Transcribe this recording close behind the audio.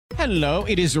Hello,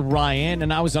 it is Ryan,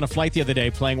 and I was on a flight the other day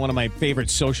playing one of my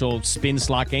favorite social spin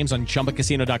slot games on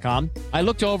ChumbaCasino.com. I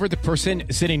looked over at the person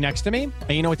sitting next to me, and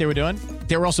you know what they were doing?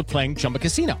 They were also playing Chumba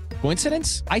Casino.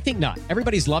 Coincidence? I think not.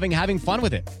 Everybody's loving having fun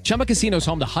with it. Chumba Casino is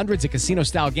home to hundreds of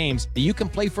casino-style games that you can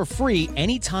play for free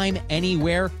anytime,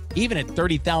 anywhere, even at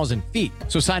 30,000 feet.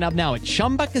 So sign up now at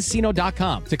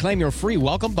ChumbaCasino.com to claim your free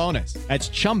welcome bonus. That's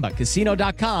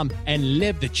ChumbaCasino.com and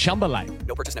live the Chumba life.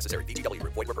 No purchase necessary. VGW.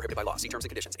 Void where prohibited by law. See terms and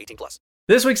conditions. 18+.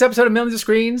 This week's episode of Millions of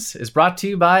Screens is brought to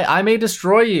you by I May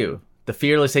Destroy You, the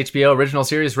fearless HBO original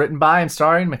series written by and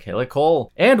starring Michaela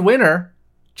Cole, and winner,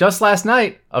 just last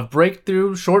night, of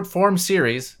Breakthrough Short Form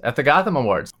Series at the Gotham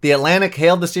Awards. The Atlantic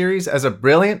hailed the series as a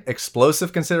brilliant,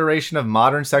 explosive consideration of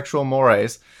modern sexual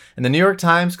mores, and the New York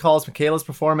Times calls Michaela's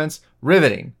performance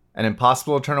riveting and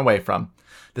impossible to turn away from.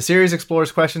 The series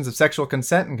explores questions of sexual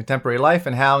consent in contemporary life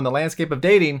and how, in the landscape of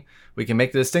dating, we can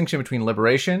make the distinction between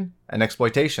liberation and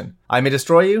exploitation. I May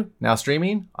Destroy You, now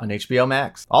streaming on HBO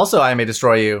Max. Also, I May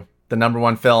Destroy You, the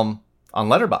 #1 film on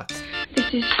Letterboxd. This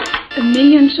is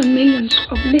millions and millions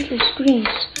of little screens.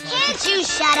 Can't you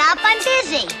shut up? I'm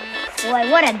busy. Boy,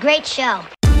 what a great show.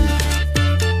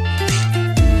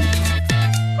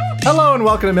 Hello and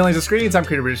welcome to Millions of Screens. I'm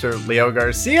creative producer Leo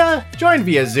Garcia, joined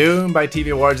via Zoom by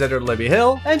TV Awards editor Libby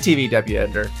Hill and TV deputy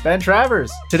editor Ben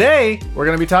Travers. Today, we're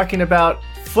going to be talking about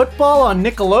football on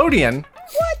Nickelodeon.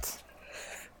 What?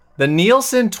 The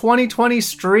Nielsen 2020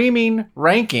 streaming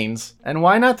rankings, and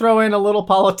why not throw in a little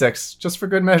politics, just for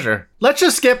good measure. Let's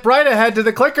just skip right ahead to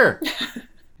the clicker.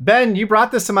 Ben, you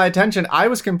brought this to my attention. I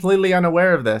was completely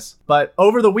unaware of this, but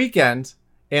over the weekend,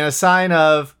 in a sign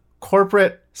of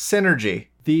corporate synergy,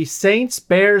 the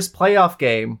Saints-Bears playoff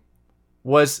game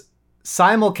was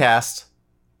simulcast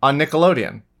on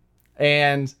Nickelodeon.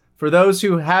 And for those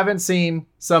who haven't seen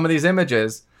some of these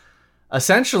images,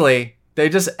 essentially, they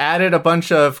just added a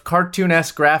bunch of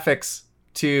cartoon-esque graphics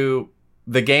to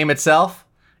the game itself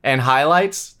and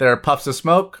highlights. There are puffs of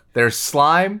smoke. There's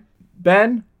slime.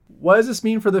 Ben, what does this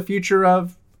mean for the future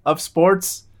of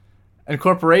sports and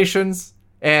corporations?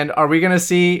 And are we going to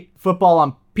see football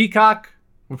on Peacock?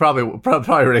 We probably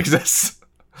already exists.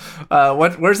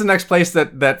 Where's the next place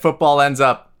that football ends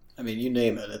up? I mean, you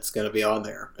name it, it's going to be on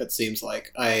there. It seems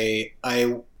like. I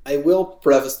will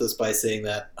preface this by saying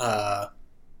that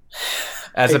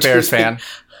as a Bears fan,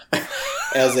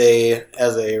 as a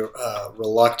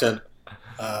reluctant,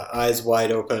 eyes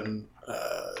wide open,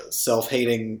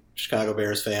 self-hating Chicago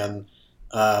Bears fan,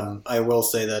 I will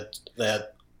say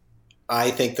that I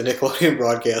think the Nickelodeon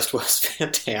broadcast was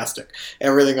fantastic.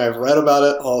 Everything I've read about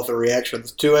it, all of the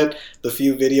reactions to it, the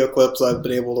few video clips I've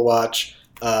been able to watch,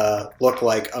 look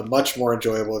like a much more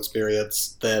enjoyable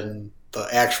experience than the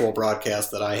actual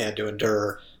broadcast that I had to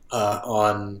endure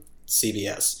on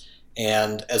CBS.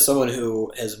 And as someone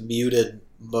who has muted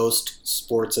most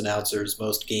sports announcers,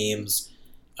 most games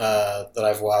that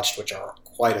I've watched, which are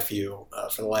quite a few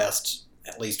for the last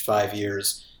at least 5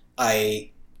 years,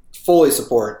 I fully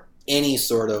support any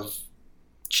sort of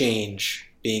change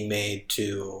being made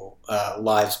to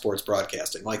live sports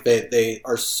broadcasting. Like they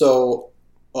are so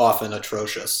often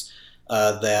atrocious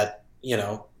that, you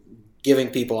know, giving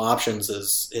people options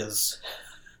is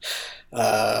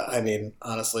I mean,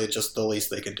 honestly, just the least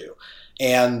they can do.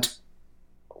 And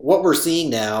what we're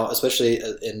seeing now, especially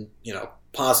in, you know,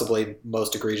 possibly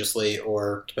most egregiously,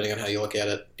 or depending on how you look at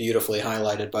it, beautifully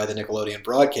highlighted by the Nickelodeon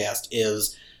broadcast,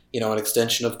 is, you know, an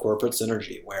extension of corporate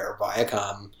synergy where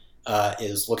Viacom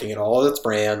is looking at all of its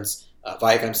brands,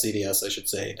 Viacom CBS, I should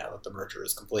say, now that the merger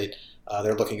is complete.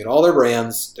 They're looking at all their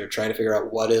brands. They're trying to figure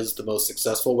out what is the most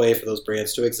successful way for those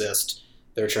brands to exist.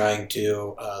 They're trying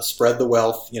to spread the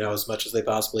wealth, you know, as much as they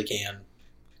possibly can.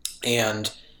 And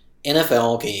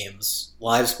NFL games,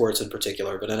 live sports in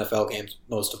particular, but NFL games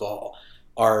most of all,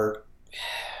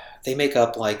 they make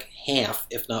up like half,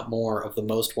 if not more, of the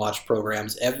most watched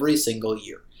programs every single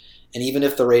year. And even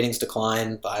if the ratings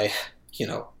decline by, you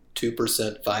know,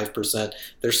 2%, 5%,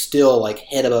 they're still like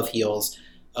head above heels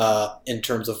in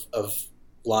terms of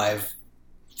live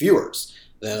viewers.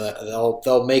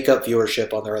 They'll make up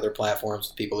viewership on their other platforms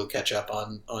with people who catch up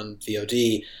on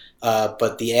VOD,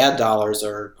 but the ad dollars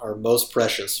are most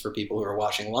precious for people who are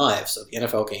watching live. So the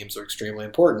NFL games are extremely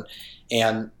important.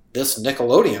 And this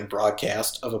Nickelodeon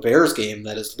broadcast of a Bears game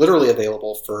that is literally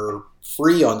available for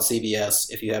free on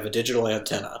CBS if you have a digital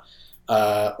antenna,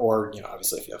 or, you know,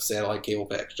 obviously if you have satellite cable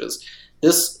packages,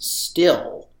 this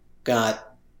still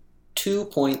got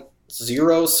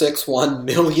 2.061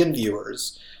 million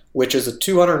viewers which is a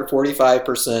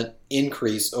 245%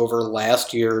 increase over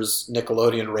last year's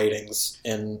Nickelodeon ratings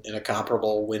in a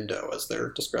comparable window, as they're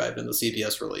described in the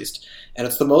CBS released. And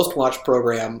it's the most watched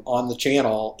program on the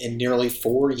channel in nearly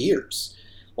 4 years.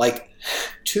 Like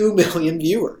 2 million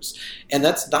viewers. And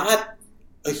that's not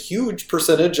a huge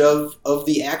percentage of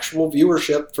the actual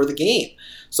viewership for the game.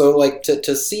 So like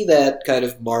to see that kind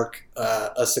of mark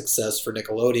a success for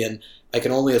Nickelodeon, I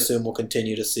can only assume we'll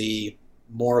continue to see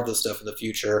more of the stuff in the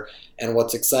future. And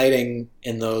what's exciting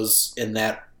in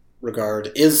that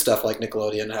regard is stuff like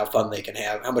Nickelodeon, how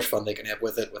much fun they can have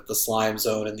with it, with the slime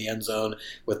zone and the end zone,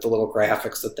 with the little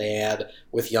graphics that they add,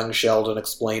 with young Sheldon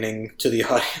explaining to the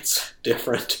audience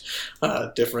different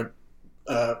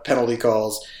penalty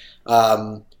calls.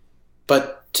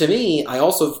 But to me, I've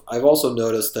also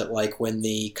noticed that like when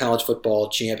the college football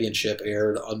championship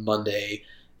aired on Monday,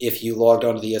 if you logged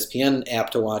onto the ESPN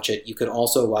app to watch it, you could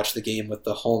also watch the game with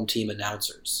the home team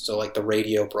announcers. So like the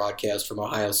radio broadcast from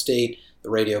Ohio State, the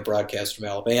radio broadcast from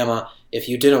Alabama. If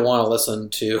you didn't want to listen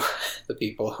to the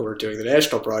people who were doing the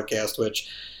national broadcast, which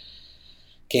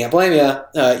can't blame you,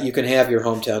 you can have your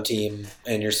hometown team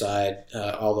and your side.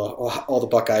 All the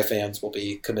Buckeye fans will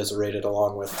be commiserated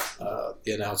along with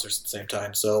the announcers at the same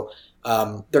time. So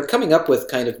they're coming up with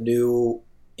kind of new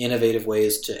innovative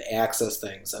ways to access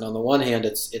things. And on the one hand,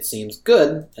 it seems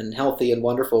good and healthy and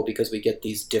wonderful because we get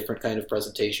these different kind of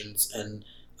presentations, and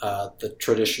the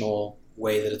traditional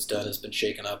way that it's done has been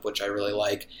shaken up, which I really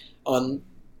like. On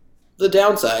the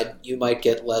downside, you might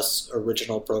get less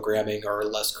original programming or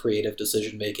less creative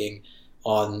decision-making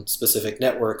on specific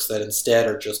networks that instead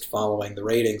are just following the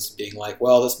ratings, being like,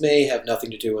 well, this may have nothing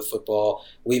to do with football.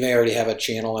 We may already have a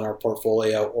channel in our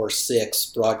portfolio or 6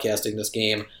 broadcasting this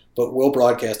game, but we'll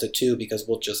broadcast it too because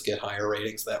we'll just get higher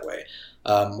ratings that way,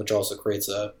 which also creates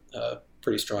a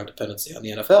pretty strong dependency on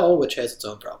the NFL, which has its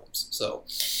own problems. So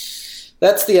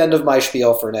that's the end of my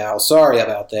spiel for now. Sorry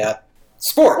about that.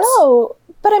 Sports. No,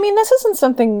 but I mean,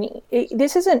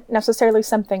 this isn't necessarily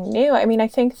something new. I mean, I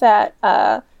think that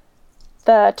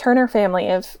the Turner family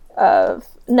of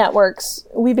networks,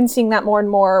 we've been seeing that more and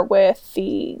more with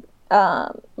the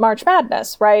March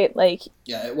Madness, right? Like,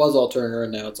 yeah, it was all Turner,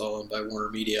 and now it's all owned by Warner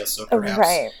Media, so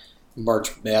perhaps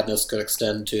March Madness could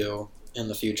extend to, in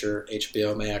the future,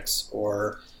 HBO Max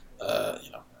or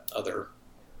other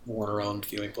Warner-owned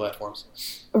viewing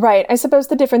platforms. Right. I suppose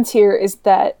the difference here is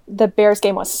that the Bears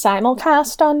game was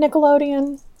simulcast on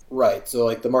Nickelodeon. Right. So,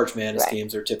 like, the March Madness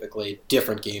games are typically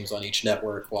different games on each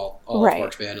network while all of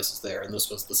March Madness is there, and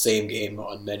this was the same game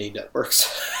on many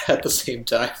networks at the same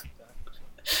time.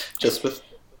 Just with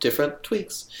different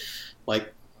tweaks,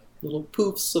 like little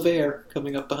poofs of air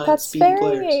coming up behind speedy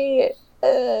players.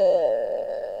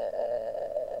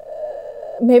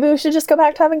 Maybe we should just go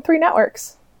back to having 3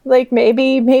 networks. Like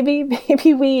maybe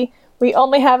we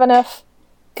only have enough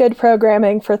good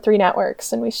programming for 3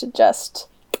 networks, and we should just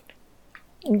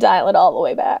dial it all the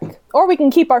way back. Or we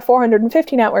can keep our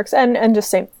 450 networks and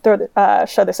just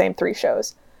show the same 3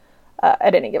 shows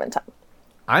at any given time.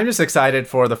 I'm just excited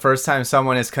for the first time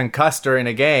someone is concussed during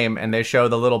a game and they show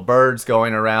the little birds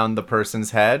going around the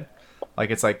person's head. Like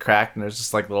it's like cracked and there's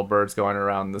just like little birds going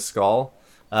around the skull.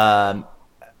 Yeah,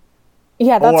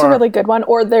 that's a really good one.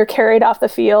 Or they're carried off the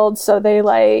field. So they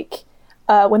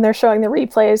when they're showing the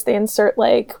replays, they insert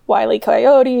like Wile E.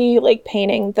 Coyote, like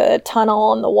painting the tunnel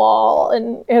on the wall.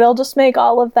 And it'll just make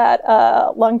all of that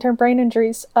long-term brain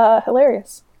injuries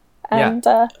hilarious. And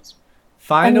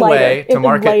find a way to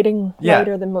market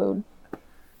lighter the mood.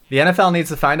 The NFL needs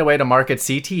to find a way to market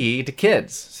CTE to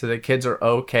kids so that kids are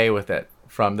okay with it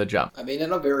from the jump. I mean,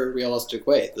 in a very realistic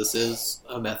way, this is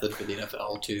a method for the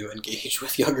NFL to engage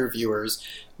with younger viewers,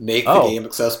 make the game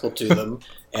accessible to them,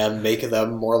 and make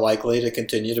them more likely to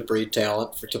continue to breed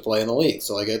talent to play in the league.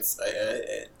 So, like, it's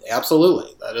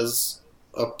absolutely, that is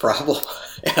a problem.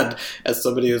 And as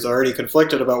somebody who's already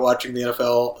conflicted about watching the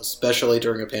NFL, especially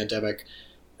during a pandemic,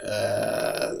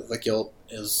 the guilt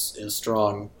is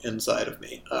strong inside of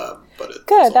me. But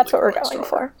good, that's what we're going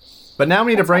for. But now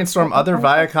we need to brainstorm other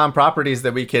Viacom properties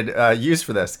that we could use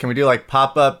for this. Can we do like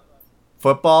pop-up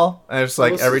football? And it's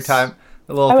like every time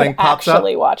a little thing pops up. I would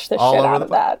actually watch the shit out of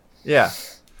that. Yeah.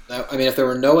 I mean, if there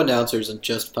were no announcers and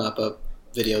just pop-up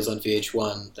videos on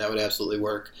VH1, that would absolutely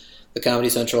work. The Comedy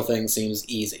Central thing seems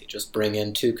easy. Just bring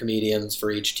in 2 comedians for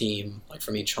each team, like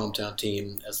from each hometown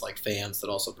team, as like fans that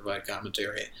also provide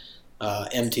commentary.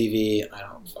 MTV, I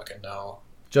don't fucking know.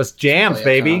 Just jams,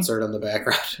 play a baby. Concert in the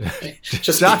background.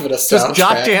 Just give it a soundtrack. Just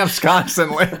jock jams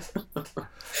constantly.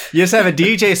 You just have a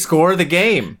DJ score the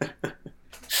game.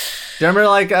 Do you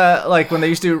remember like when they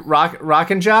used to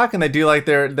rock and jock, and they do like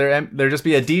there just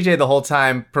be a DJ the whole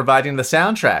time providing the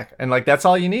soundtrack, and like that's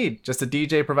all you need, just a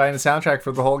DJ providing the soundtrack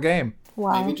for the whole game.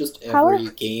 Wow. Maybe just every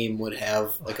game would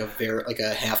have like a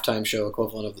halftime show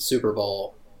equivalent of the Super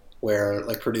Bowl, where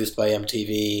like produced by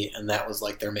MTV, and that was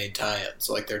like their main tie-in.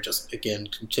 So like they're just again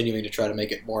continuing to try to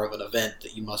make it more of an event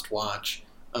that you must watch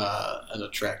and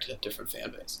attract a different fan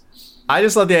base. I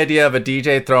just love the idea of a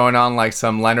DJ throwing on like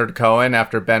some Leonard Cohen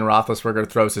after Ben Roethlisberger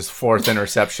throws his 4th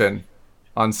interception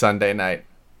on Sunday night.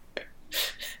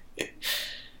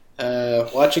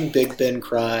 Watching Big Ben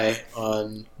cry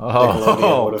on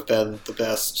Nickelodeon would have been the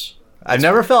best. I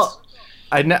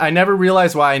never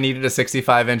realized why I needed a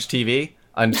 65-inch TV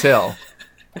until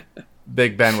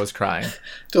Big Ben was crying.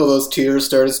 Until those tears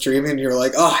started streaming, and you're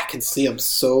like, oh, I can see them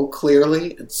so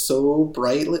clearly and so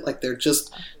brightly. Like they're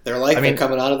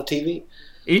coming out of the TV.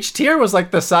 Each tear was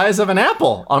like the size of an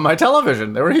apple on my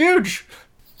television. They were huge.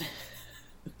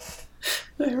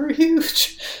 They were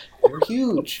huge.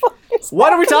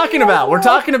 What are we talking about? We're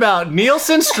talking about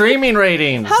Nielsen streaming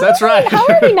ratings. That's right. How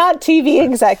are we not TV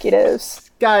executives?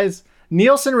 Guys,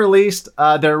 Nielsen released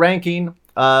their ranking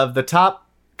of the top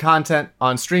content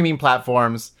on streaming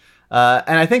platforms.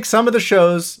 And I think some of the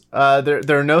shows,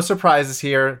 there are no surprises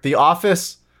here. The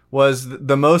Office was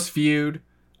the most viewed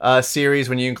series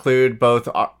when you include both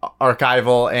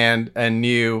archival and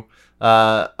new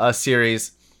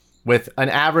series, with an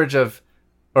average of,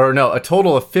 a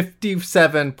total of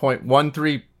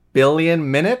 57.13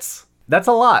 billion minutes. That's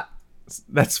a lot.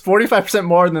 That's 45%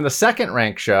 more than the second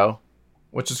ranked show,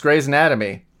 which is Grey's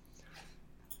Anatomy.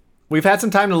 We've had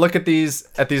some time to look at these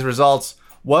results.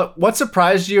 What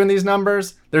surprised you in these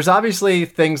numbers? There's obviously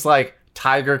things like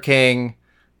Tiger King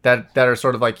that are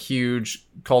sort of like huge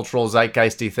cultural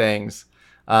zeitgeisty things.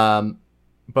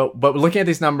 But looking at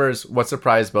these numbers, what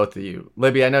surprised both of you?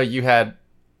 Libby, I know you had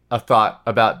a thought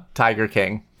about Tiger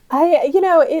King.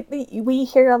 We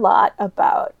hear a lot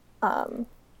about,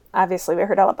 obviously we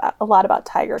heard a lot about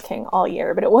Tiger King all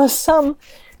year, but it was some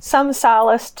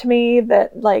solace to me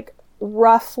that like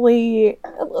roughly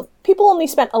people only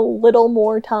spent a little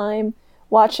more time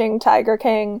watching Tiger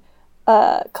King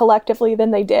collectively than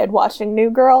they did watching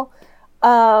New Girl,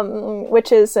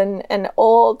 which is an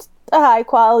old high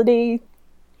quality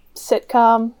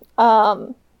sitcom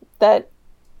that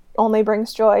only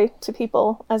brings joy to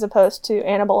people as opposed to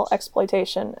animal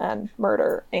exploitation and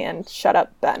murder and Shut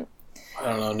Up, Ben. I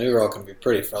don't know, New Girl can be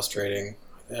pretty frustrating.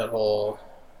 That whole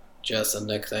Jess and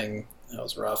Nick thing, that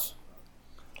was rough.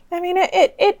 I mean,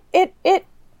 it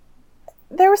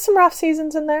there were some rough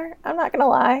seasons in there. I'm not going to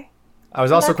lie. I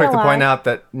was also quick to point out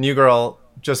that New Girl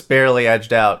just barely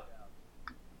edged out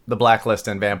The Blacklist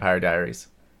and Vampire Diaries.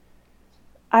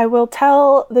 I will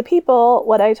tell the people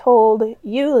what I told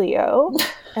you, Leo,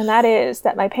 and that is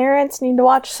that my parents need to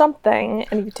watch something,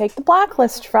 and if you take The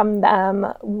Blacklist from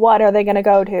them, what are they going to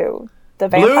go to? The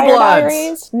Vampire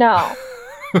Diaries? No.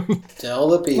 Tell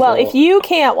the people. Well, if you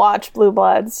can't watch Blue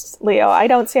Bloods, Leo, I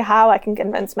don't see how I can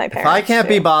convince my parents. If I can't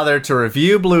be bothered to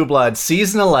review Blue Bloods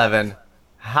season 11,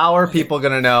 how are people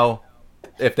going to know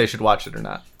if they should watch it or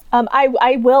not?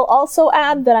 I will also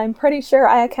add that I'm pretty sure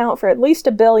I account for at least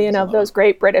 1 billion of those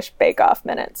Great British Bake Off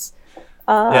minutes.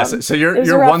 So you're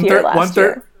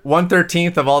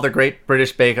 1/13th of all the Great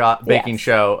British Baking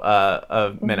Show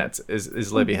of minutes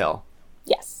is Libby Hill.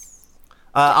 Yes.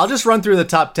 I'll just run through the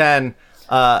top 10.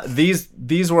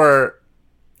 These were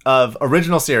of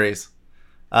original series.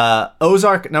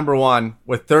 Ozark #1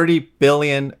 with 30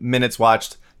 billion minutes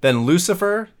watched. Then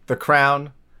Lucifer, The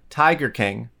Crown, Tiger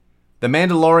King, The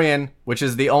Mandalorian, which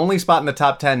is the only spot in the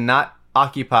top 10 not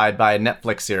occupied by a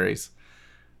Netflix series,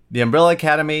 The Umbrella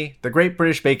Academy, The Great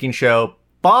British Baking Show,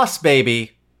 Boss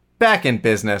Baby, Back in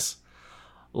Business,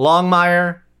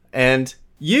 Longmire, and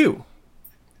You.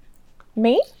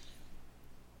 Me?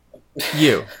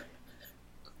 You.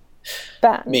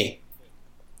 Ben. Me.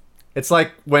 It's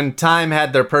like when Time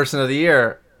had their Person of the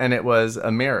Year, and it was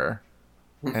a mirror,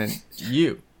 and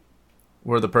you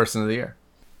were the Person of the Year.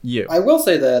 You. I will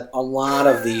say that a lot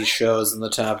of these shows in the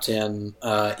top 10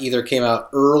 either came out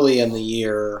early in the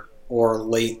year or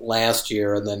late last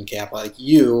year, and then cap like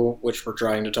You, which we're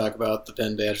trying to talk about, the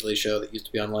Penn Badgley show that used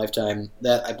to be on Lifetime,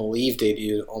 that I believe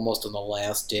debuted almost on the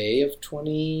last day of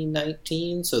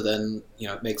 2019. So then,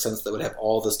 it makes sense that it would have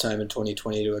all this time in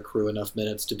 2020 to accrue enough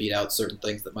minutes to beat out certain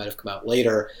things that might have come out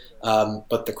later.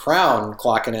 But The Crown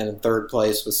clocking in third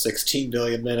place with 16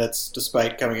 billion minutes,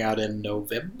 despite coming out in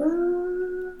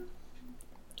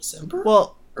December?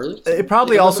 Well, early it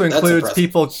probably also includes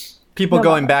people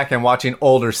going back and watching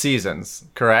older seasons,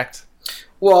 correct?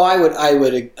 Well, I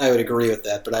would agree with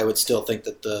that, but I would still think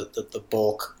that the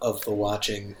bulk of the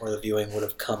watching or the viewing would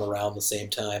have come around the same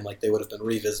time. Like they would have been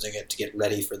revisiting it to get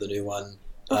ready for the new one,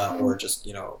 or just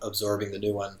absorbing the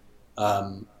new one.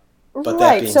 But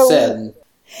that being said.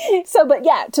 So, but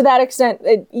yeah, to that extent,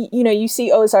 you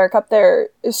see Ozark up there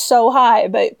is so high,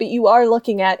 but you are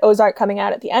looking at Ozark coming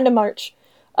out at the end of March,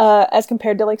 as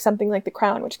compared to like something like The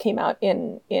Crown, which came out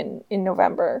in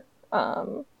November.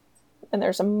 And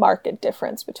there's a marked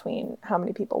difference between how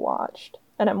many people watched.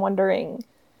 And I'm wondering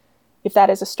if that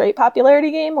is a straight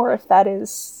popularity game or if that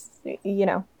is,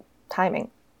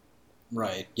 timing.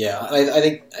 Right. Yeah. I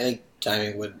think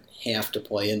timing would have to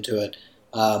play into it.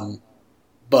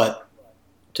 But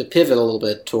to pivot a little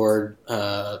bit toward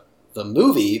the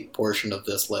movie portion of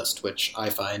this list, which I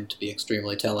find to be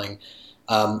extremely telling,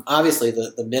 obviously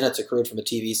the minutes accrued from a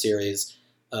TV series,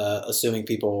 assuming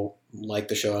people like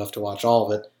the show enough to watch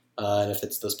all of it, and if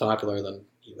it's this popular, then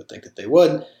you would think that they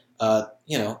would,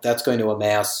 that's going to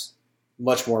amass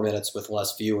much more minutes with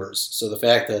less viewers. So the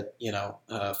fact that,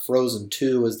 Frozen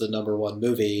 2 is the number one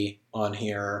movie on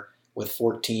here with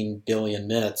 14 billion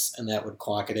minutes, and that would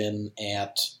clock it in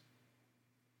at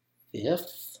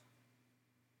fifth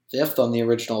on the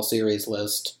original series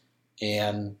list,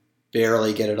 and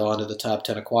barely get it onto the top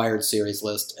 10 acquired series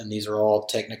list, and these are all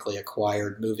technically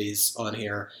acquired movies on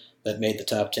here that made the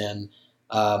top 10.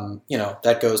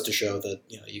 That goes to show that,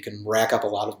 you can rack up a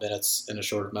lot of minutes in a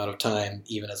short amount of time,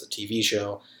 even as a TV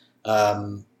show.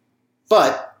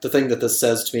 But the thing that this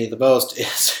says to me the most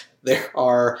is there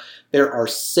are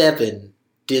 7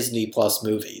 Disney Plus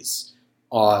movies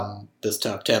on this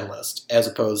top 10 list, as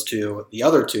opposed to the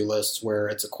other 2 lists where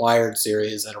it's acquired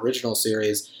series and original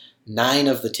series. 9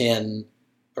 of the 10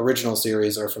 original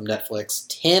series are from Netflix.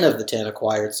 10 of the 10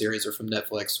 acquired series are from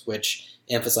Netflix, which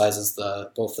emphasizes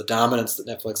both the dominance that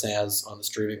Netflix has on the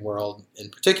streaming world in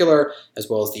particular, as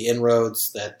well as the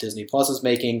inroads that Disney Plus is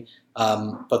making.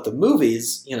 But the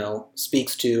movies,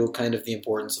 speaks to kind of the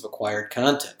importance of acquired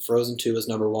content. Frozen 2 is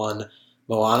number 1.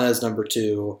 Moana is number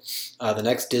 2. The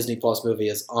next Disney Plus movie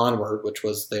is Onward, which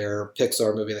was their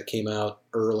Pixar movie that came out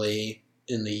early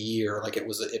in the year. Like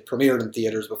it premiered in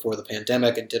theaters before the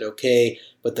pandemic and did okay,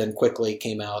 but then quickly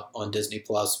came out on Disney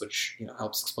Plus, which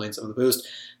helps explain some of the boost.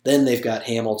 Then they've got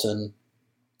Hamilton,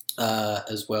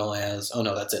 as well as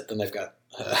that's it. Then they've got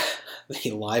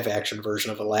the live action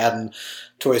version of Aladdin,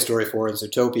 Toy Story 4, and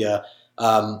Zootopia.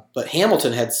 But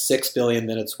Hamilton had 6 billion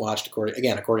minutes watched according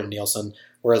to Nielsen,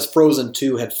 whereas Frozen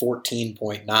 2 had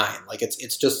 14.9. Like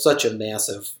it's just such a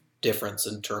massive difference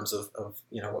in terms of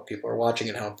what people are watching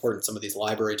and how important some of these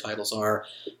library titles are.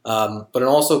 But it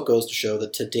also goes to show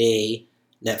that today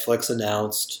Netflix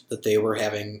announced that they were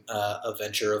having a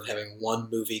venture of having one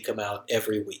movie come out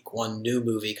every week, one new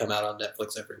movie come out on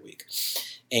Netflix every week.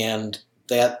 And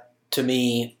that, to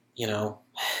me,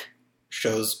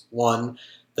 shows, one,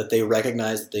 that they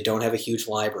recognize that they don't have a huge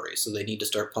library, so they need to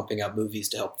start pumping out movies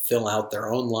to help fill out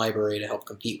their own library to help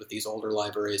compete with these older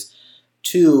libraries.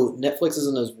 2, Netflix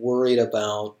isn't as worried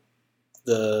about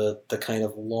the kind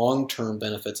of long-term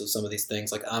benefits of some of these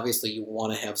things. Like, obviously, you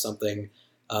want to have something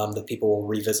that people will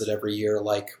revisit every year,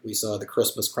 like we saw the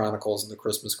Christmas Chronicles and the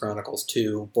Christmas Chronicles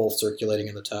 2, both circulating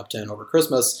in the top 10 over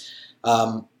Christmas.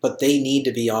 But they need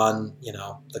to be on,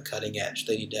 the cutting edge.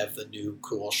 They need to have the new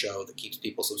cool show that keeps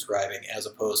people subscribing, as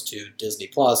opposed to Disney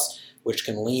Plus, which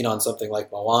can lean on something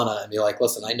like Moana and be like,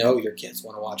 listen, I know your kids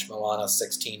want to watch Moana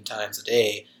 16 times a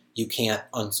day. You can't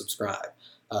unsubscribe.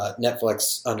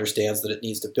 Netflix understands that it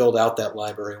needs to build out that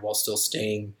library while still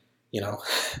staying,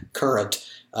 current.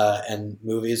 And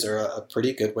movies are a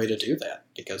pretty good way to do that,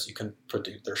 because you can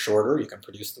they're shorter, you can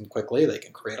produce them quickly, they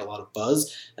can create a lot of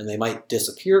buzz, and they might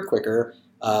disappear quicker,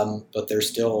 but they're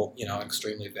still, an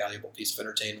extremely valuable piece of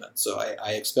entertainment. So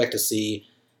I expect to see,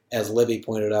 as Libby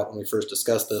pointed out when we first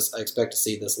discussed this, I expect to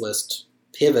see this list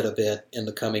pivot a bit in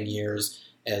the coming years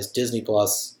as Disney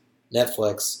Plus,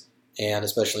 Netflix, and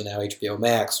especially now HBO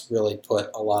Max really put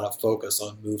a lot of focus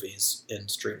on movies in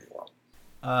streaming world.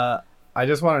 I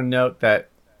just want to note that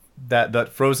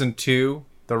Frozen 2,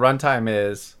 the runtime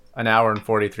is an hour and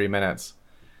 43 minutes.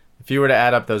 If you were to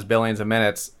add up those billions of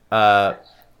minutes,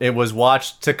 it was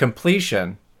watched to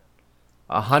completion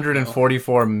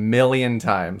 144 million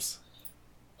times.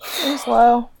 Seems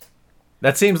low.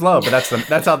 That seems low, but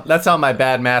that's how my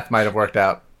bad math might have worked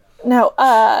out. No,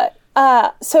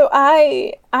 so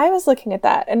I was looking at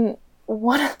that, and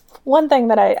one thing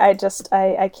that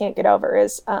I can't get over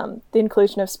is the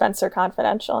inclusion of Spencer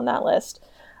Confidential in that list.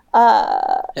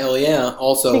 Hell yeah.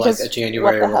 Also like a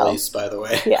January release, by the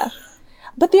way. Yeah.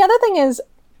 But the other thing is,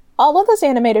 all of those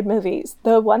animated movies,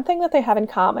 the one thing that they have in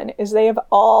common is there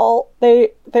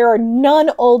are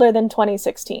none older than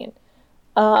 2016.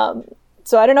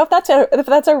 So I don't know if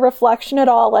that's a reflection at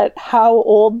all at how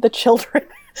old the children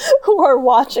who are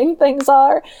watching things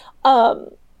are.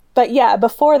 But yeah,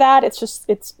 before that,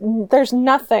 there's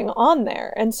nothing on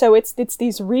there. And so it's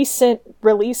these recent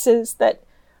releases that,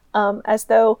 as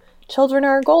though children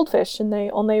are goldfish and they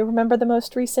only remember the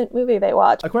most recent movie they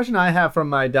watched. A question I have from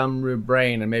my dumb Rube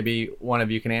brain, and maybe one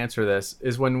of you can answer this,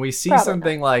 is when we see Probably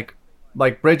something like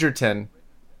Bridgerton,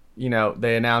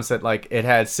 they announced that like it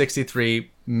had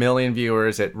 63 million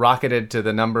viewers. It rocketed to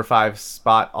the number 5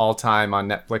 spot all time on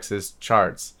Netflix's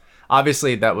charts.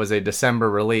 Obviously, that was a December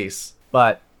release,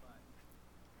 but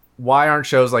why aren't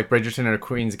shows like Bridgerton or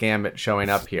Queen's Gambit showing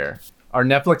up here? Are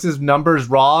Netflix's numbers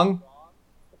wrong?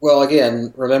 Well,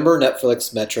 again, remember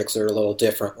Netflix metrics are a little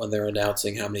different when they're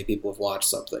announcing how many people have watched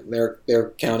something. They're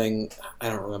counting, I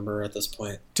don't remember at this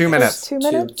point. 2 minutes. 2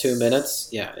 minutes? 2 minutes?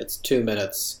 Yeah, it's 2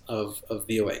 minutes of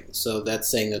viewing. So that's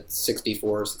saying that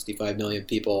 65 million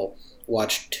people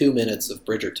watched 2 minutes of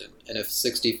Bridgerton. And if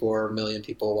 64 million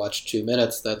people watched 2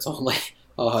 minutes, that's only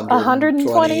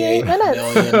 128 minutes.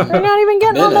 million They're not even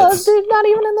getting on those. They're not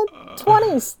even in the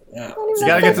 20s. Yeah. You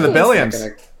gotta get to the billions.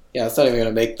 Yeah, it's not even going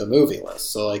to make the movie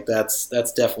list. So, like, that's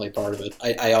definitely part of it.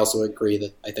 I also agree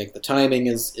that I think the timing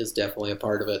is definitely a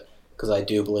part of it, because I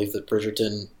do believe that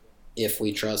Bridgerton, if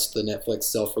we trust the Netflix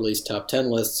self-released top 10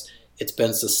 lists, it's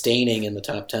been sustaining in the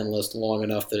top 10 list long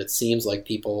enough that it seems like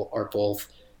people are both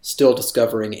still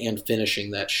discovering and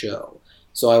finishing that show.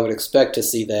 So I would expect to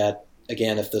see that,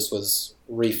 again, if this was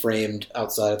reframed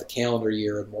outside of the calendar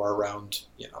year and more around,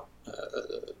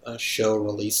 a show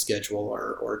release schedule,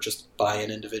 or just buy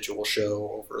an individual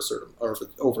show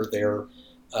over their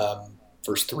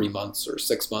first 3 months or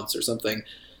 6 months or something,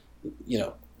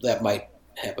 that might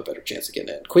have a better chance of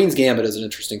getting in. Queen's Gambit is an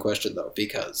interesting question, though,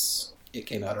 because it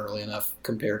came out early enough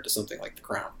compared to something like The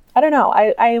Crown. I don't know.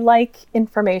 I like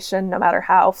information, no matter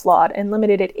how flawed and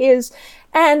limited it is.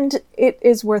 And it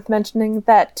is worth mentioning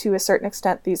that to a certain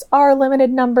extent, these are limited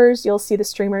numbers. You'll see the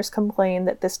streamers complain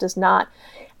that this does not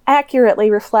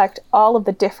accurately reflect all of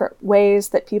the different ways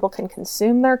that people can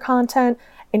consume their content,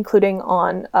 including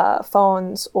on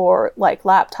phones or like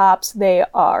laptops. They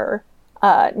are,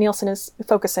 Nielsen is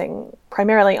focusing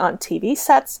primarily on TV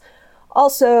sets.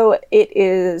 Also, it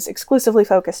is exclusively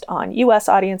focused on US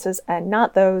audiences and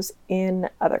not those in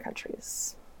other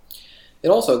countries. It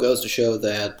also goes to show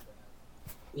that,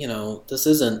 this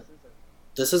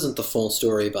isn't the full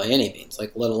story by any means.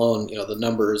 Like, let alone, the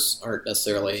numbers aren't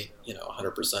necessarily,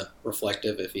 100%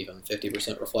 reflective, if even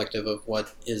 50% reflective of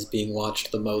what is being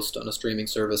watched the most on a streaming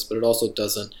service, but it also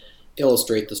doesn't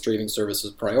illustrate the streaming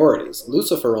service's priorities.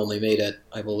 Lucifer only made it,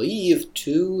 I believe,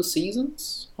 2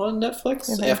 seasons on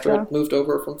Netflix after it moved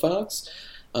over from Fox.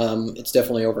 It's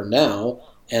definitely over now.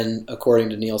 And according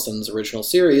to Nielsen's original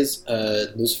series,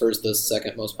 Lucifer is the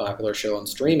second most popular show on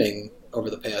streaming over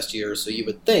the past year. So you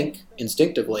would think,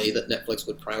 instinctively, that Netflix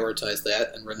would prioritize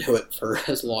that and renew it for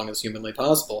as long as humanly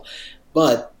possible.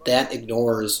 But that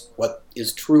ignores what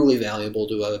is truly valuable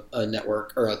to a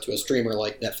network, or to a streamer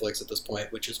like Netflix at this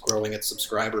point, which is growing its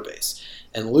subscriber base.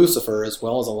 And Lucifer, as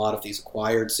well as a lot of these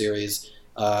acquired series,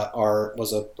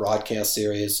 was a broadcast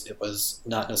series. It was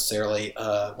not necessarily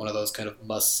one of those kind of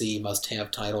must-see, must-have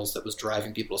titles that was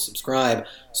driving people to subscribe,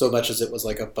 so much as it was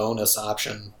like a bonus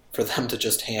option for them to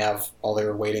just have while they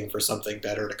were waiting for something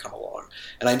better to come along.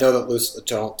 And I know that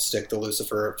don't stick the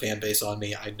Lucifer fan base on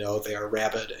me. I know they are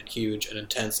rabid and huge and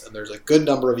intense, and there's a good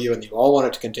number of you, and you all want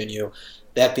it to continue.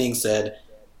 That being said,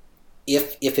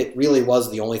 if it really was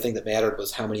the only thing that mattered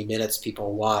was how many minutes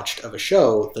people watched of a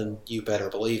show, then you better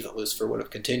believe that Lucifer would have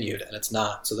continued, and it's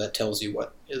not. So that tells you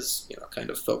what is, kind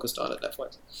of focused on at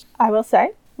Netflix. I will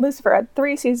say, Lucifer had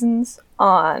 3 seasons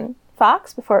on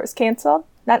Fox before it was canceled.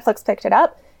 Netflix picked it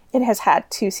up. It has had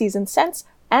 2 seasons since,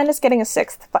 and is getting a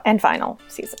 6th and final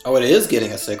season. Oh, it is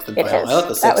getting a 6th and final. I thought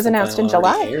the 6th that was announced in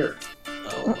July. Aired.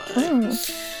 Oh my.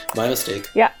 My mistake.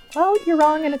 Yeah. Well, you're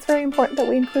wrong, and it's very important that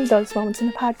we include those moments in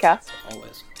the podcast.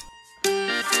 Always.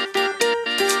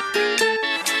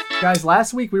 Guys,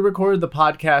 last week we recorded the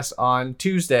podcast on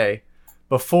Tuesday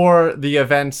before the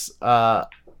events that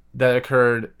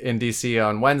occurred in D.C.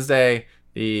 on Wednesday,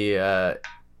 the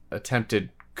attempted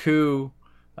coup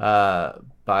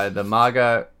by the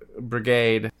MAGA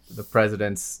brigade, the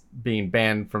president's being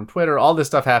banned from Twitter. All this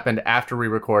stuff happened after we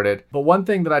recorded. But one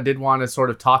thing that I did want to sort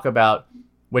of talk about,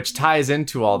 which ties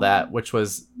into all that, which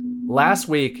was last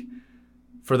week,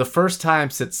 for the first time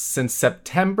since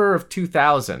September of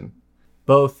 2000,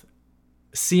 both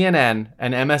CNN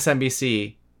and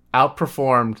MSNBC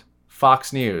outperformed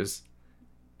Fox News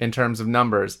in terms of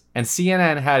numbers, and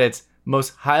CNN had its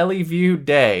most highly viewed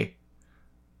day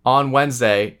on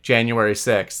Wednesday, January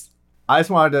 6th. I just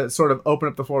wanted to sort of open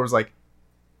up the floor. It was like,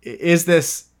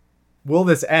 will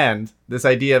this end? This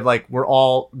idea of like, we're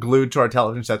all glued to our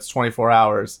television sets 24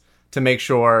 hours to make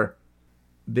sure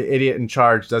the idiot in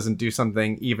charge doesn't do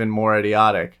something even more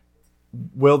idiotic.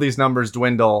 Will these numbers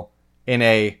dwindle in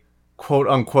a quote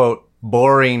unquote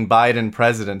boring Biden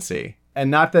presidency? And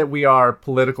not that we are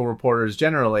political reporters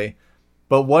generally,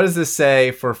 but what does this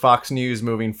say for Fox News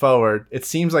moving forward? It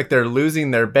seems like they're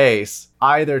losing their base,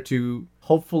 either to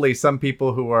hopefully some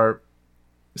people who are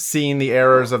seeing the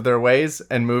errors of their ways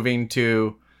and moving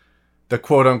to the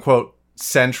quote unquote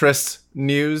centrist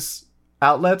news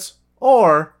outlets,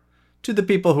 or to the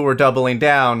people who are doubling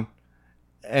down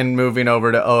and moving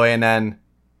over to OANN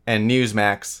and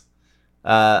Newsmax.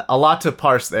 A lot to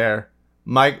parse there.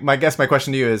 My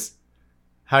question to you is,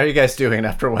 how are you guys doing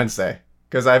after Wednesday?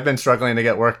 Because I've been struggling to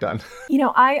get work done.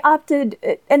 I opted,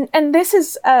 and this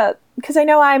is because I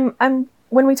know I'm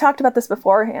when we talked about this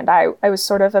beforehand, I was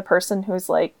sort of a person who's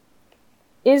like,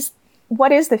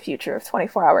 what is the future of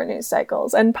 24-hour news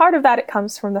cycles? And part of that, it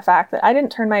comes from the fact that I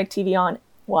didn't turn my TV on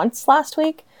once last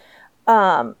week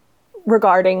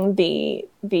regarding the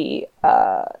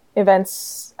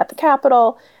events at the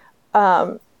Capitol,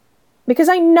 because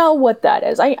I know what that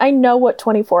is. I know what the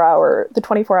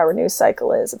 24-hour news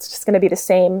cycle is. It's just going to be the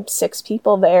same 6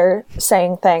 people there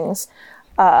saying things,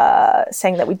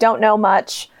 saying that we don't know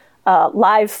much,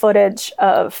 live footage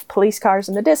of police cars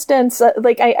in the distance.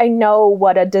 I know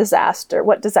what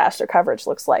disaster coverage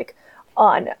looks like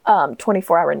on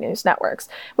 24-hour news networks,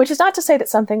 which is not to say that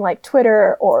something like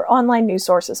Twitter or online news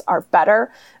sources are better,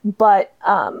 but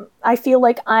I feel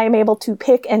like I'm able to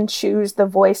pick and choose the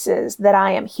voices that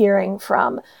I am hearing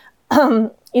from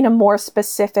in a more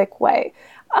specific way,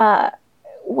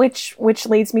 which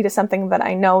leads me to something that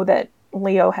I know that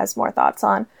Leo has more thoughts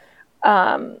on,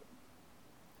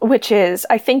 which is,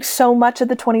 I think so much of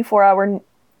the 24-hour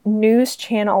news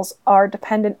channels are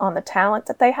dependent on the talent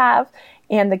that they have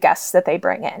and the guests that they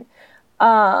bring in.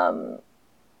 One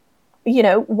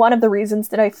of the reasons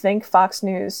that I think Fox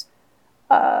News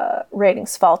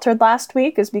ratings faltered last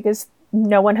week is because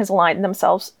no one has aligned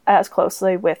themselves as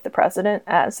closely with the president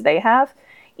as they have.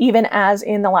 Even as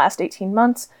in the last 18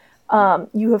 months,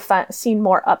 you have seen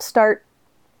more upstart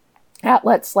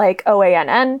outlets like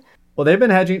OANN. Well, they've been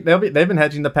hedging. They've been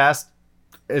hedging the past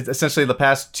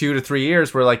 2 to 3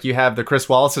 years, where like you have the Chris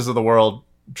Wallaces of the world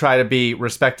try to be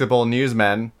respectable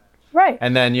newsmen, right?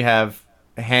 And then you have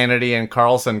Hannity and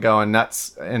Carlson going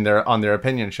nuts on their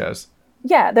opinion shows.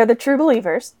 Yeah, they're the true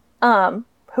believers,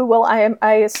 who will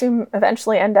I assume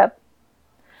eventually end up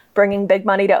bringing big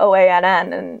money to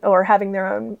OANN or having their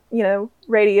own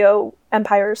radio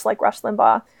empires like Rush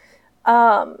Limbaugh.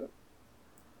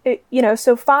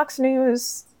 So Fox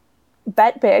News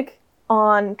bet big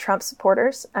on Trump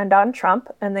supporters and on Trump,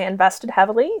 and they invested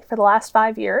heavily for the last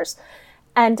 5 years.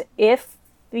 And if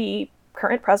the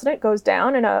current president goes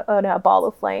down in a ball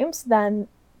of flames, then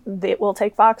it will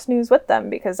take Fox News with them,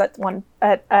 because at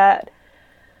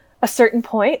a certain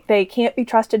point, they can't be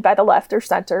trusted by the left or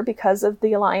center because of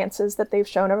the alliances that they've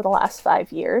shown over the last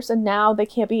 5 years. And now they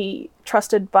can't be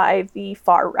trusted by the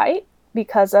far right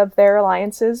because of their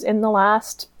alliances in the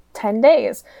last 10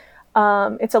 days.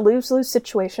 It's a lose-lose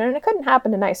situation, and it couldn't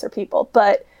happen to nicer people.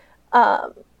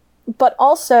 But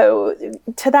also,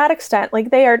 to that extent, like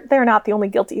they're not the only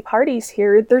guilty parties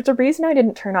here. There's a reason I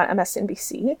didn't turn on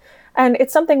MSNBC, and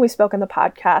it's something we spoke in the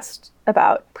podcast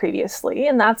about previously,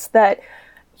 and that's that,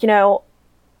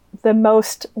 the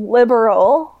most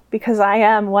liberal, because I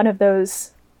am one of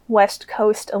those West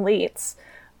Coast elites,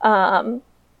 born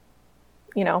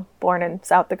in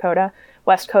South Dakota,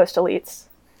 West Coast elites.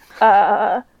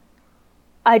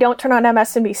 I don't turn on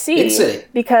MSNBC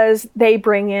because they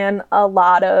bring in a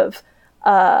lot of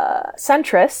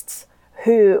centrists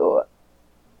who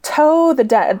toe the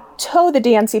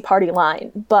DNC party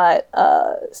line, but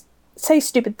say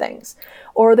stupid things.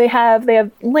 Or they have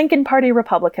Lincoln Party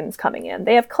Republicans coming in.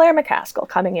 They have Claire McCaskill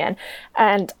coming in,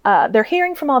 and they're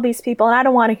hearing from all these people. And I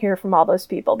don't want to hear from all those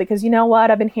people, because you know what?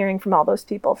 I've been hearing from all those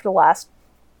people for the last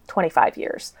 25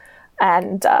 years,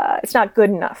 and it's not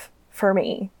good enough for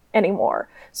me anymore.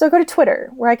 So I go to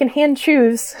Twitter, where I can hand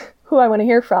choose who I want to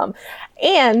hear from.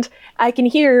 And I can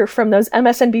hear from those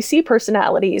MSNBC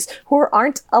personalities who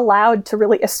aren't allowed to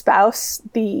really espouse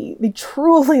the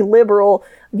truly liberal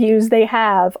views they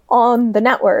have on the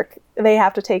network. They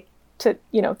have to take to,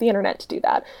 the internet to do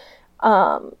that.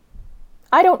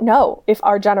 I don't know if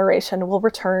our generation will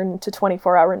return to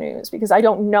 24-hour news, because I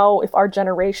don't know if our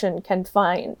generation can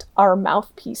find our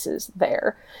mouthpieces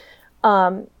there.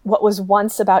 What was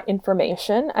once about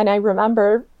information, and I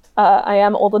remember, I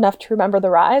am old enough to remember the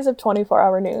rise of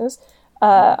 24-hour news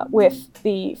with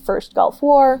the first Gulf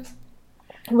War,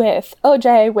 with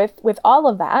OJ, with all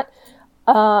of that.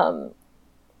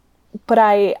 But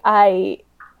I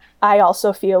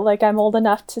also feel like I'm old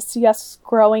enough to see us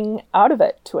growing out of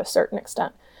it to a certain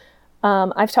extent.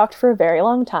 I've talked for a very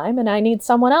long time, and I need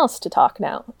someone else to talk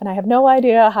now, and I have no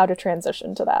idea how to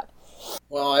transition to that.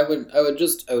 Well, I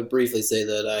would briefly say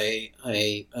that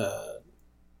I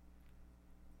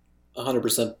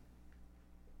 100%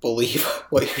 believe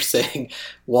what you're saying,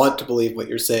 want to believe what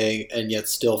you're saying, and yet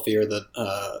still fear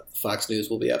that Fox News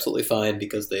will be absolutely fine,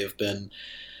 because they've been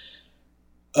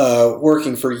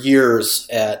working for years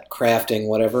at crafting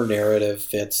whatever narrative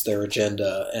fits their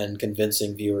agenda and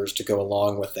convincing viewers to go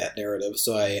along with that narrative.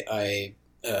 So I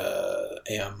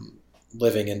am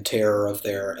living in terror of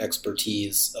their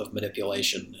expertise of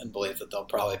manipulation, and believe that they'll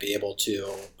probably be able to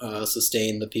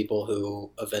sustain the people who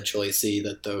eventually see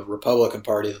that the Republican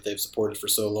Party that they've supported for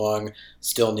so long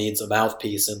still needs a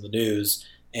mouthpiece in the news.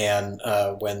 And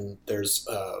when there's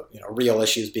real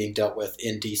issues being dealt with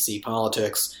in DC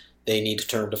politics, they need to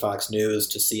turn to Fox News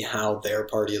to see how their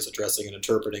party is addressing and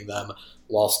interpreting them,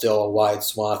 while still a wide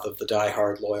swath of the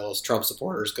diehard loyalist Trump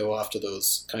supporters go off to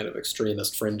those kind of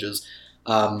extremist fringes.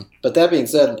 But that being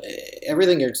said,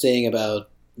 everything you're saying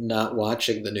about not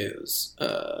watching the news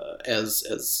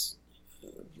as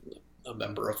a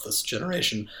member of this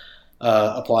generation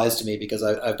applies to me, because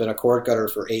I've been a cord cutter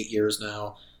for 8 years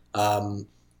now.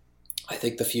 I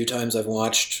think the few times I've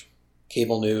watched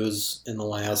cable news in the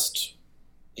last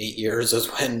 8 years is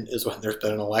when there's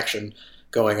been an election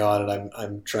going on, and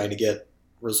I'm trying to get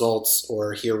results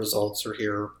or hear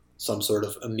some sort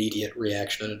of immediate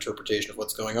reaction and interpretation of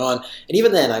what's going on. And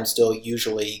even then, I'm still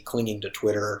usually clinging to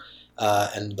Twitter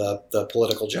and the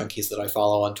political junkies that I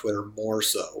follow on Twitter more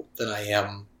so than I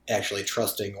am actually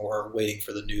trusting or waiting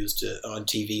for the news on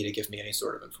TV to give me any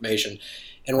sort of information.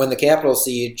 And when the Capitol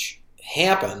siege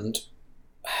happened,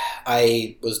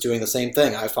 I was doing the same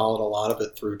thing. I followed a lot of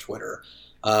it through Twitter.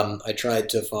 I tried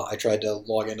to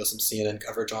log into some CNN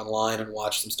coverage online and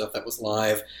watch some stuff that was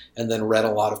live, and then read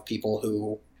a lot of people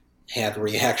who had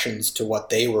reactions to what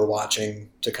they were watching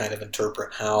to kind of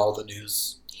interpret how the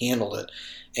news handled it.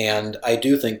 And I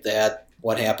do think that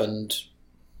what happened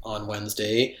on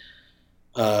Wednesday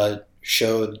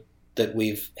showed that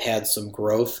we've had some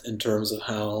growth in terms of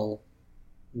how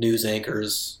news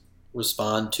anchors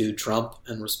respond to Trump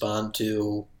and respond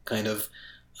to kind of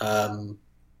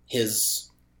his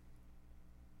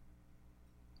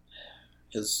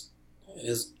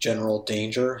general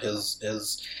danger,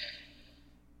 his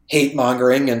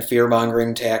hate-mongering and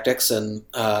fear-mongering tactics, and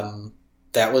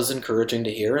that was encouraging to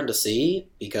hear and to see,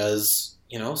 because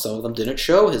some of them didn't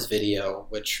show his video,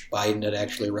 which Biden had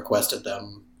actually requested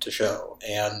them to show,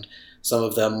 and some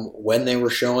of them, when they were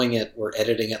showing it, were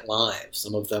editing it live.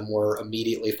 Some of them were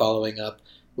immediately following up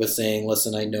with saying,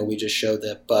 "Listen, I know we just showed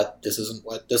that, but this isn't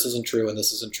true, and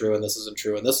this isn't true, and this isn't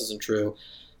true, and this isn't true."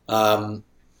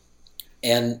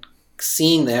 And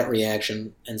seeing that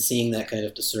reaction and seeing that kind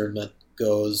of discernment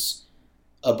goes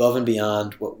above and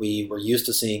beyond what we were used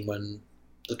to seeing when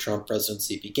the Trump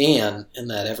presidency began, in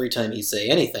that every time he'd say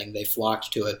anything, they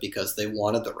flocked to it because they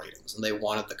wanted the ratings and they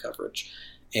wanted the coverage.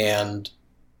 And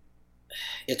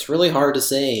it's really hard to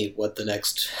say what the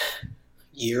next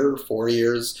year, 4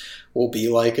 years will be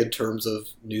like in terms of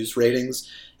news ratings,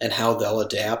 and how they'll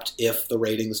adapt if the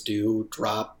ratings do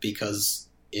drop, because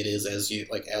it is, as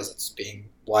it's being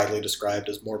widely described,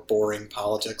 as more boring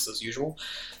politics as usual.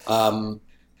 But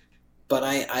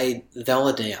they'll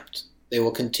adapt. They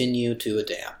will continue to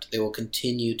adapt. They will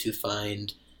continue to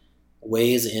find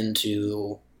ways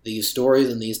into these stories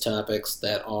and these topics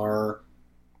that are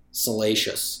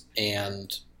salacious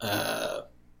and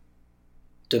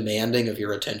demanding of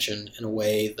your attention in a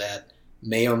way that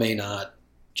may or may not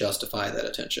justify that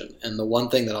attention. And the one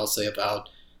thing that I'll say about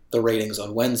the ratings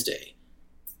on Wednesday,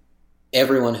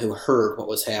 everyone who heard what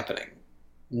was happening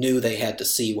knew they had to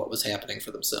see what was happening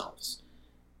for themselves.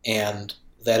 And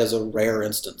that is a rare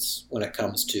instance when it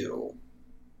comes to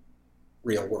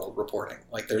real world reporting.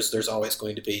 Like there's always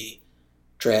going to be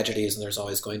tragedies, and there's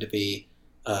always going to be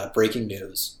breaking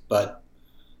news, but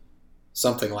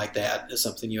something like that is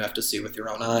something you have to see with your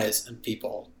own eyes, and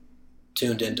people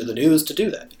tuned into the news to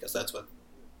do that because that's what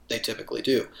they typically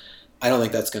do. I don't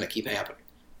think that's going to keep happening.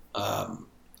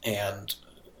 And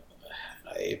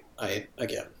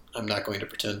I'm not going to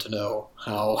pretend to know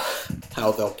how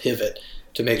they'll pivot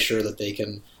to make sure that they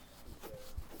can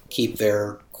keep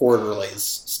their quarterlies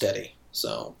steady.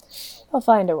 So I'll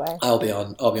find a way. I'll be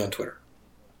on Twitter,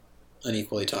 an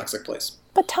equally toxic place.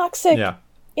 But toxic Yeah.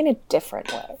 in a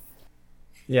different way.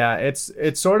 Yeah, it's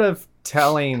sort of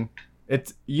telling.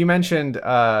 You mentioned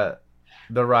the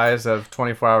rise of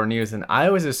 24-hour news, and I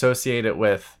always associate it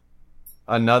with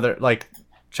another. Like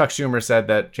Chuck Schumer said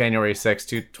that January 6th,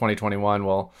 2021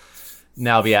 will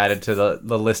now be added to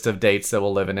the list of dates that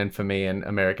will live in infamy in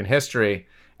American history.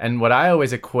 And what I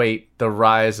always equate the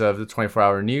rise of the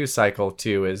 24-hour news cycle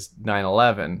to is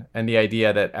 9/11, and the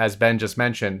idea that, as Ben just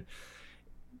mentioned,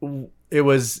 it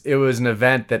was an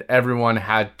event that everyone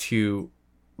had to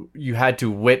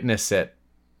witness it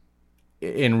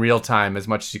in real time as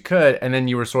much as you could, and then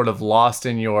you were sort of lost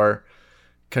in your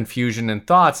confusion and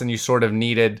thoughts, and you sort of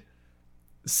needed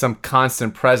some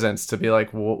constant presence to be like,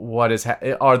 what is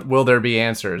will there be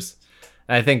answers?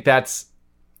 And I think that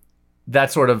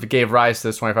sort of gave rise to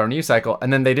this 24-hour news cycle,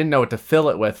 and then they didn't know what to fill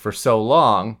it with for so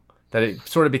long that it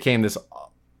sort of became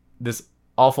this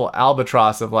awful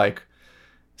albatross of like,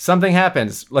 something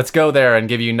happens, let's go there and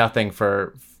give you nothing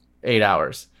for 8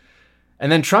 hours.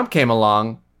 And then Trump came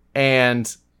along,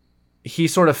 and he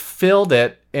sort of filled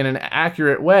it in an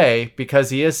accurate way because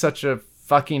he is such a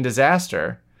fucking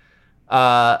disaster,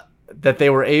 that they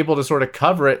were able to sort of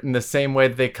cover it in the same way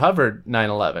that they covered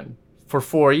 9/11 for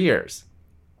 4 years.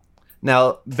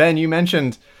 Now, Ben, you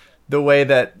mentioned the way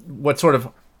that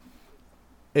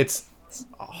it's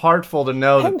heartful to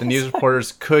know that the news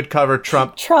reporters could cover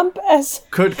Trump. Trump is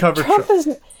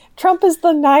the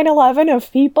 9/11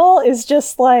 of people is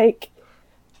just like,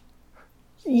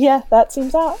 yeah, that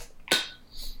seems out.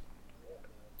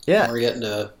 Yeah. We're getting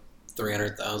to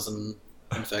 300,000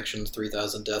 infections,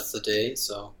 3,000 deaths a day,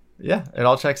 so. Yeah, it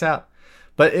all checks out.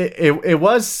 But it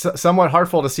was somewhat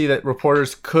heartful to see that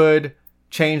reporters could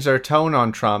change their tone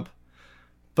on Trump.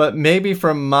 But maybe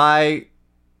from my,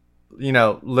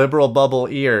 liberal bubble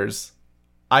ears,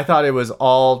 I thought it was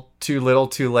all too little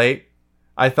too late.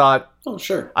 I thought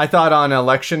on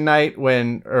election night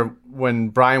when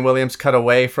Brian Williams cut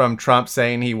away from Trump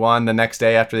saying he won the next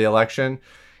day after the election,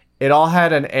 it all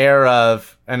had an air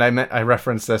of, and I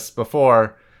referenced this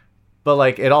before, but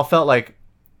like it all felt like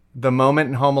the moment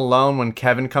in Home Alone when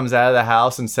Kevin comes out of the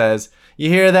house and says, "You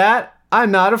hear that? I'm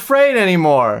not afraid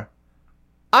anymore.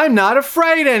 I'm not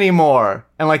afraid anymore."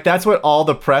 And like that's what all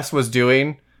the press was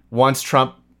doing once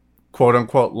Trump, quote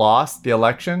unquote, lost the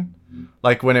election.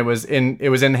 Like when it was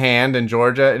in hand in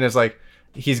Georgia, and it's like,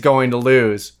 he's going to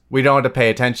lose. We don't have to pay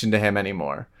attention to him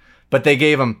anymore. But they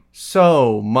gave him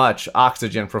so much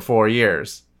oxygen for 4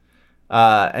 years.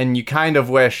 And you kind of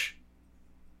wish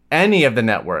any of the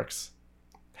networks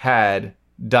had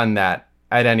done that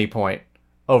at any point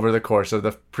over the course of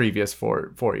the previous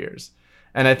four years.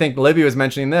 And I think Libby was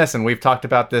mentioning this, and we've talked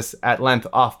about this at length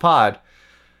off pod.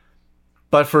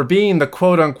 But for being the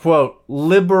quote-unquote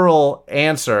liberal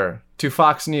answer to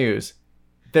Fox News,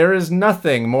 there is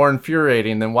nothing more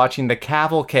infuriating than watching the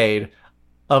cavalcade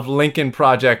of Lincoln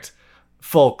Project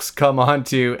folks come on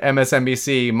to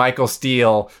MSNBC, Michael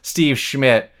Steele, Steve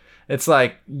Schmidt. It's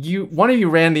like, one of you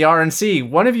ran the RNC,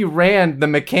 one of you ran the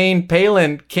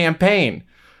McCain-Palin campaign.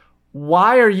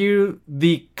 Why are you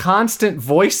the constant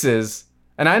voices?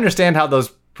 And I understand how those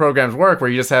programs work, where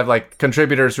you just have like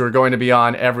contributors who are going to be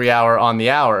on every hour on the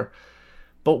hour.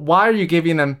 But why are you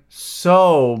giving them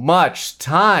so much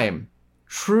time?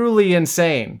 Truly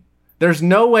insane. There's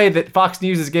no way that Fox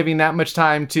News is giving that much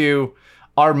time to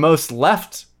our most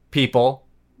left people.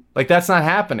 Like, that's not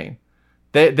happening.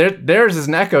 Theirs is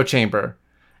an echo chamber.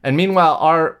 And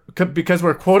meanwhile, because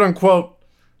we're quote unquote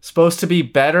supposed to be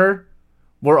better,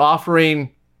 we're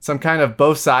offering some kind of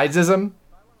both sidesism.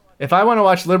 If I want to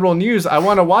watch liberal news, I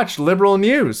want to watch liberal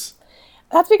news.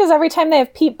 That's because every time they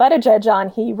have Pete Buttigieg on,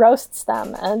 he roasts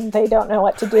them and they don't know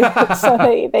what to do. So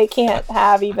they can't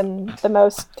have even the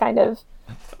most kind of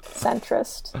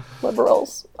centrist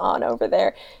liberals on over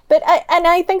there. But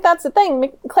I think that's the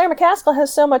thing. Claire McCaskill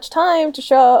has so much time to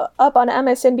show up on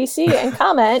MSNBC and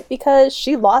comment because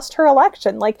she lost her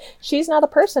election. Like, she's not a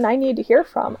person I need to hear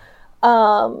from.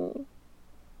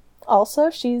 Also,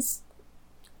 she's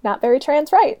not very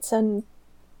trans rights, and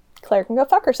Claire can go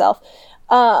fuck herself.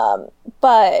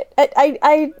 But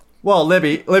I well,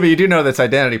 Libby, you do know that's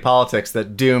identity politics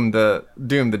that doomed the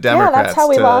Democrats. Yeah, that's how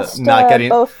we lost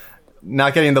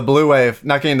not getting the blue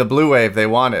wave they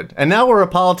wanted. And now we're a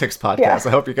politics podcast. Yeah. I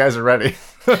hope you guys are ready.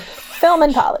 Film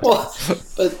and politics. Well,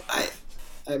 but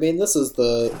I mean, I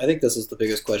think this is the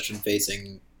biggest question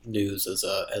facing news as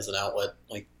an outlet,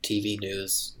 like TV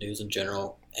news in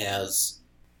general, as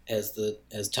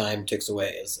time ticks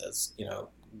away, as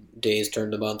days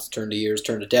turn to months, turn to years,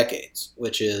 turn to decades,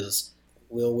 which is,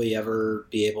 will we ever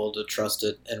be able to trust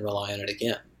it and rely on it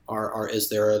again? Is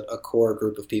there a core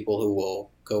group of people who will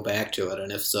go back to it?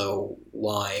 And if so,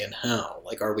 why and how?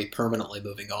 Like, are we permanently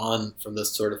moving on from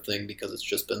this sort of thing because it's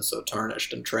just been so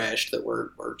tarnished and trashed that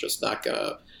we're just not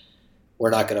gonna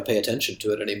pay attention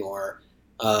to it anymore?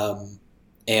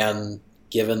 And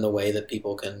given the way that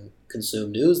people can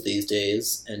consume news these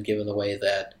days, and given the way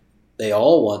that they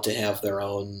all want to have their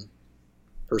own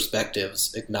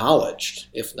perspectives acknowledged,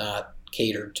 if not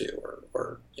catered to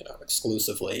or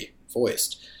exclusively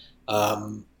voiced,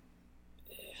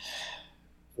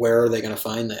 where are they going to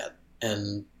find that?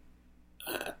 And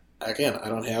again, I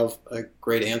don't have a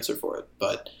great answer for it,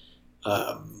 but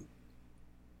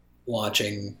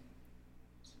watching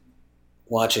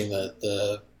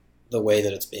the way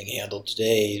that it's being handled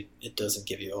today, it doesn't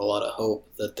give you a lot of hope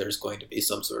that there's going to be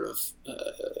some sort of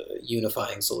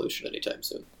unifying solution anytime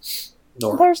soon.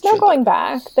 There's no going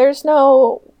back.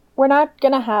 We're not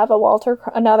going to have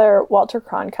another Walter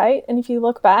Cronkite. And if you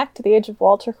look back to the age of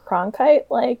Walter Cronkite,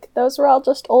 like, those were all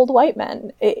just old white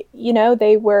men.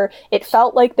 It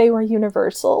felt like they were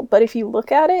universal, but if you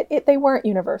look at it, they weren't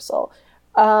universal.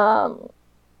 And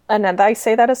I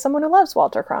say that as someone who loves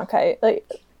Walter Cronkite.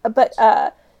 But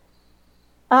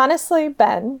honestly,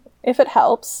 Ben, if it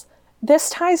helps, this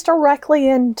ties directly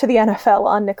into the NFL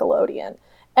on Nickelodeon.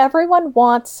 Everyone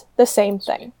wants the same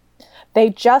thing. They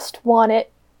just want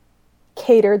it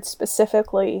catered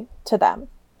specifically to them.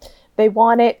 They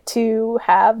want it to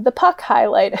have the puck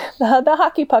highlighted, the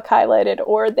hockey puck highlighted,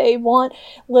 or they want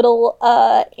little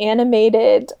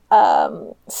animated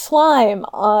slime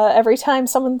every time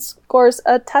someone scores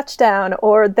a touchdown,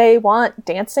 or they want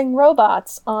dancing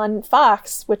robots on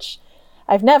Fox, which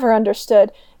I've never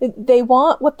understood. They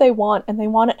want what they want, and they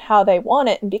want it how they want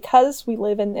it. And because we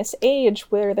live in this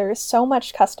age where there is so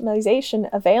much customization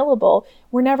available,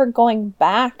 we're never going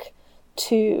back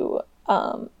to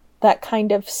that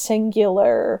kind of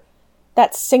singular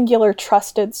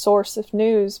trusted source of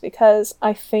news, because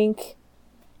I think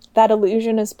that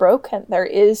illusion is broken. There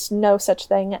is no such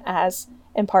thing as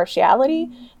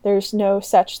impartiality. There's no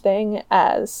such thing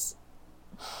as...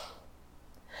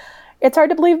 It's hard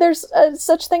to believe there's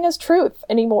such thing as truth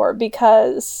anymore,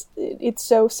 because it's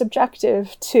so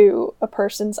subjective to a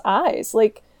person's eyes.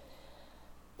 Like,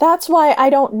 that's why I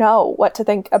don't know what to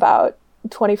think about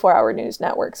 24-hour news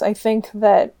networks. I think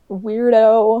that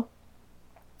weirdo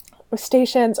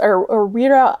stations or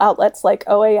weirdo outlets like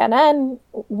OANN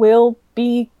will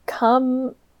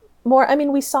become more... I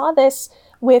mean, we saw this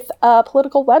with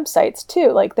political websites too.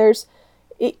 Like,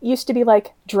 it used to be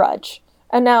like Drudge,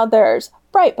 and now there's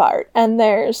Breitbart, and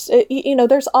there's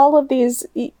all of these.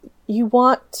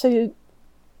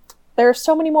 There are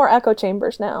so many more echo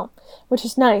chambers now, which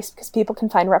is nice because people can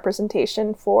find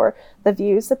representation for the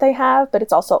views that they have, but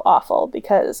it's also awful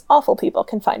because awful people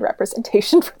can find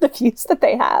representation for the views that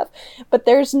they have. But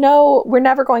we're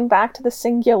never going back to the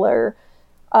singular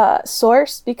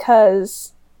source,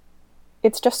 because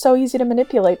it's just so easy to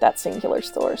manipulate that singular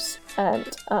source. And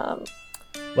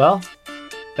well,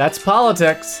 that's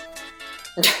politics.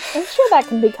 I'm sure that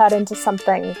can be cut into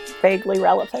something vaguely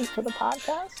relevant for the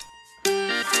podcast.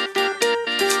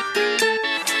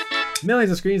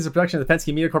 Millions of Screens is a production of the Penske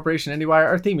Media Corporation and IndieWire.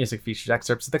 Our theme music features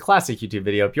excerpts of the classic YouTube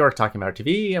video Bjork Talking About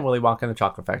TV and Willy Wonka and the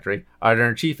Chocolate Factory. Our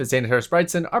editor-in-chief is Dana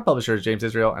Harris-Bridson, our publisher is James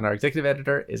Israel, and our executive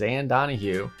editor is Ann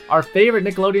Donahue. Our favorite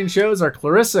Nickelodeon shows are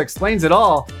Clarissa Explains It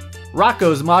All,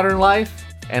 Rocko's Modern Life,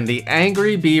 and The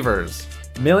Angry Beavers.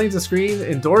 Millions of Screens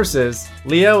endorses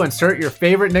Leo, insert your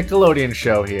favorite Nickelodeon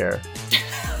show here.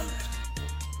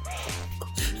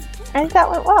 I think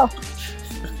that went well.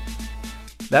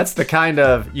 That's the kind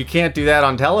of you can't do that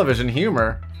on television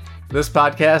humor this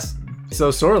podcast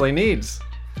so sorely needs.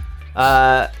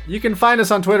 You can find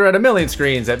us on Twitter at A Million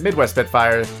Screens, at Midwest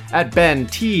Spitfire, at Ben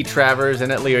T. Travers,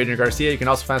 and at Leo Adrian Garcia. You can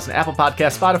also find us on Apple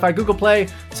Podcasts, Spotify, Google Play.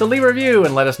 So leave a review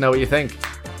and let us know what you think.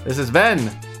 This is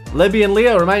Ben, Libby, and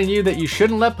Leo reminding you that you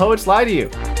shouldn't let poets lie to you.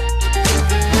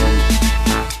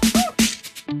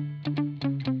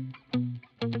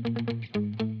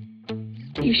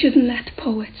 You shouldn't let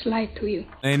poets lie to you.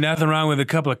 Ain't nothing wrong with a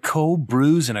couple of cold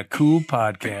brews and a cool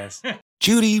podcast.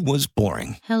 Judy was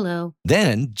boring. Hello.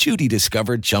 Then Judy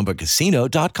discovered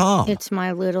ChumbaCasino.com. It's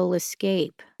my little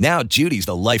escape. Now Judy's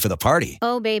the life of the party.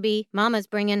 Oh, baby, mama's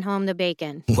bringing home the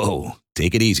bacon. Whoa,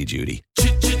 take it easy, Judy.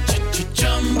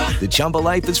 The Chumba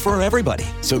life is for everybody.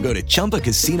 So go to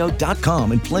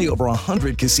ChumbaCasino.com and play over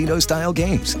 100 casino-style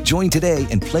games. Join today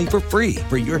and play for free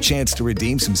for your chance to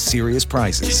redeem some serious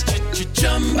prizes.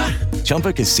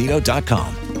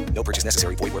 ChumbaCasino.com. No purchase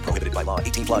necessary. Void where prohibited by law.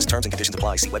 18 plus terms and conditions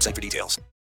apply. See website for details.